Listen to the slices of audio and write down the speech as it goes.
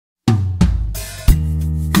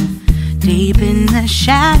Deep in the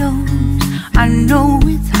shadows, I know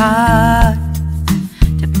it's hard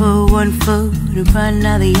to put one foot in front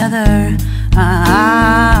of the other.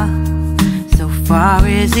 So far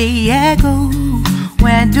as the echo,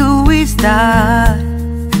 where do we start?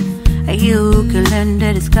 You can learn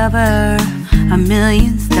to discover a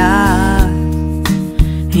million stars.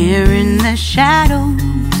 Here in the shadows,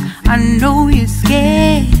 I know you're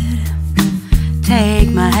scared.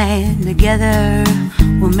 Take my hand, together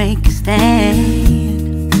we'll make a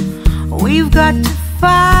stand. We've got to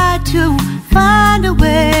fight to find a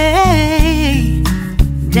way.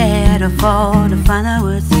 Dare to fall to find out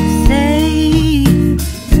what to say.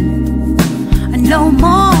 No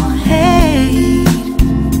more hate.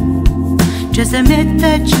 Just admit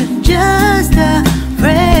that you're just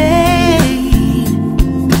afraid.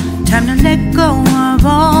 Time to let go of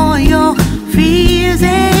all your fears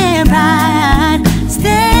and pride.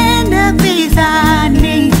 Stand up beside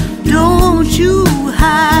me, don't you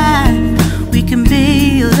hide. We can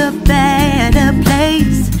build a better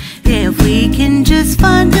place. If we can just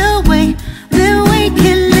find a way, then we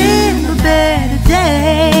can live a better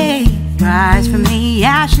day. Rise from the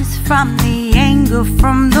ashes, from the anger,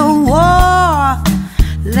 from the war.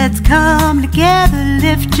 Let's come together,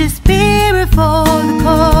 lift your spirit for the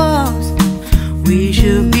cause. We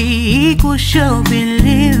should be equal, should be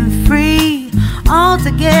living free. All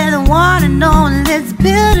together, one and all, let's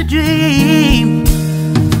build a dream.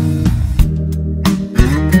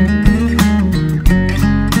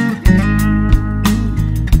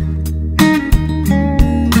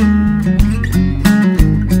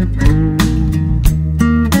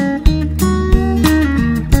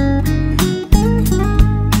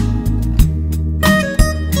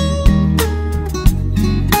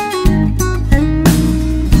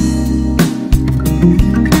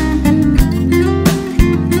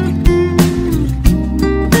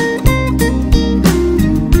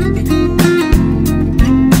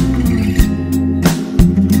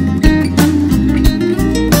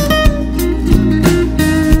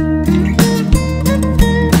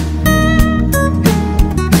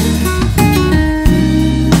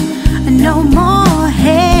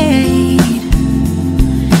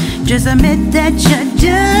 Just admit that you're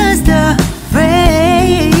just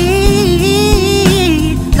afraid.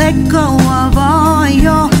 Let go of all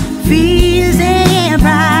your fears and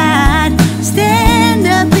pride. Stand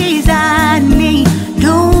up beside me,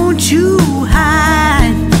 don't you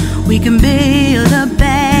hide. We can build a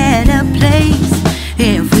better place.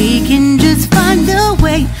 If we can just find a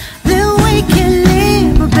way, then we can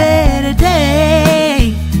live a better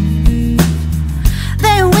day.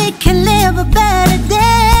 Then we can live a better day.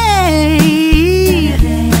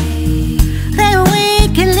 Then we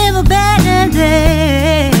can live a better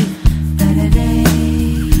day.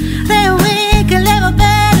 Then we can live a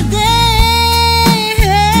better day.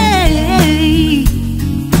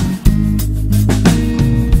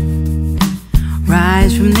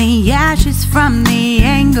 Rise from the ashes, from the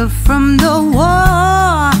anger, from the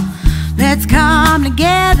war. Let's come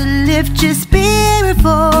together, lift your spirit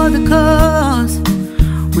for the cause.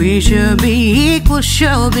 We should be equal,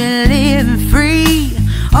 should be living free.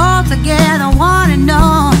 All together, one and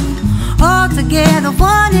all. All together,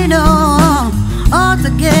 one and all. All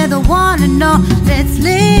together, one and all. Let's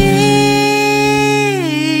live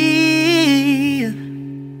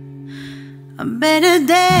a better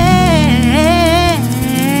day.